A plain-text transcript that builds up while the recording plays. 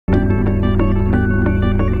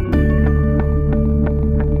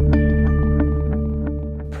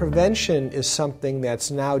Prevention is something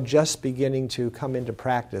that's now just beginning to come into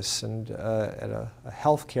practice, and at a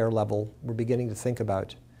healthcare level we're beginning to think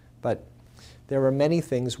about. But there are many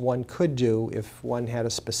things one could do if one had a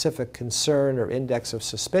specific concern or index of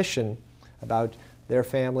suspicion about their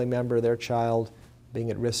family member, their child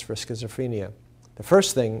being at risk for schizophrenia. The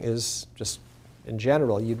first thing is, just in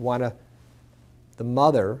general, the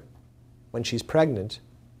mother, when she's pregnant,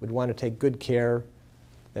 would want to take good care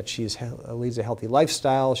that she leads a healthy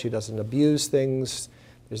lifestyle, she doesn't abuse things,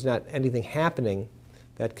 there's not anything happening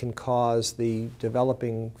that can cause the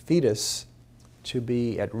developing fetus to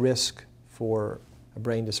be at risk for a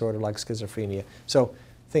brain disorder like schizophrenia. So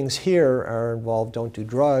things here are involved: don't do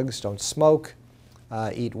drugs, don't smoke,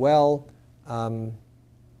 eat well.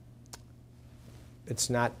 It's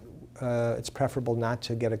preferable not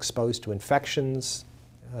to get exposed to infections.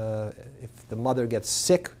 If the mother gets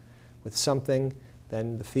sick with something,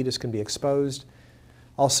 then the fetus can be exposed.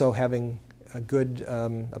 Also having a good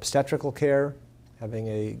obstetrical care, having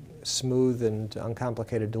a smooth and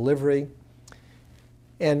uncomplicated delivery,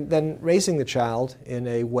 and then raising the child in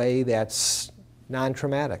a way that's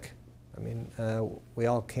non-traumatic. I mean, we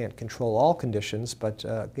all can't control all conditions, but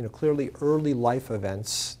clearly early life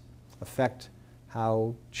events affect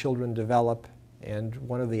how children develop, and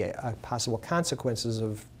one of the possible consequences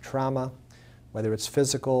of trauma, whether it's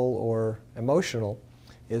physical or emotional,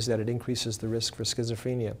 is that it increases the risk for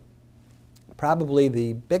schizophrenia. Probably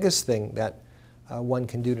the biggest thing that one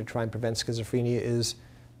can do to try and prevent schizophrenia is,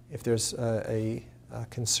 if there's a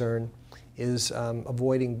concern, is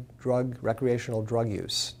avoiding recreational drug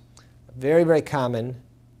use. Very, very common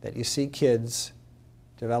that you see kids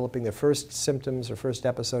developing their first symptoms or first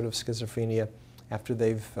episode of schizophrenia after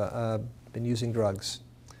they've been using drugs.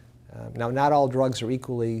 Now, not all drugs are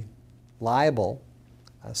equally liable,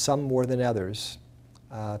 some more than others,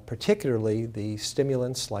 particularly the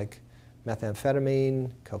stimulants like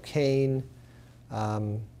methamphetamine, cocaine.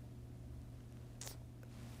 When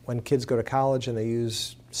kids go to college and they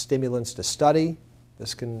use stimulants to study,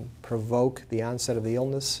 this can provoke the onset of the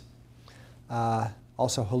illness.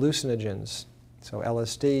 Also hallucinogens, so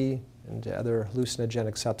LSD and other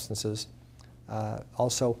hallucinogenic substances.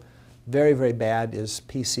 Also very, very bad is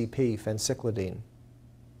PCP, phencyclidine,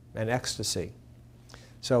 and ecstasy.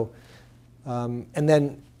 So, and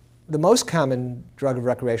then the most common drug of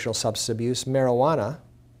recreational substance abuse, marijuana,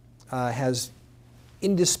 has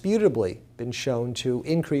indisputably been shown to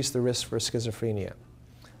increase the risk for schizophrenia.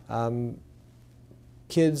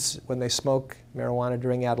 Kids, when they smoke marijuana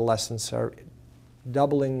during adolescence, are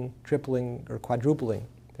doubling, tripling, or quadrupling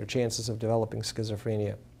their chances of developing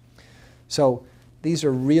schizophrenia. So these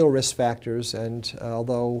are real risk factors, and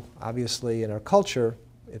although obviously in our culture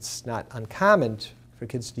it's not uncommon for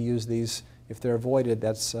kids to use these, if they're avoided,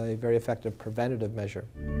 that's a very effective preventative measure.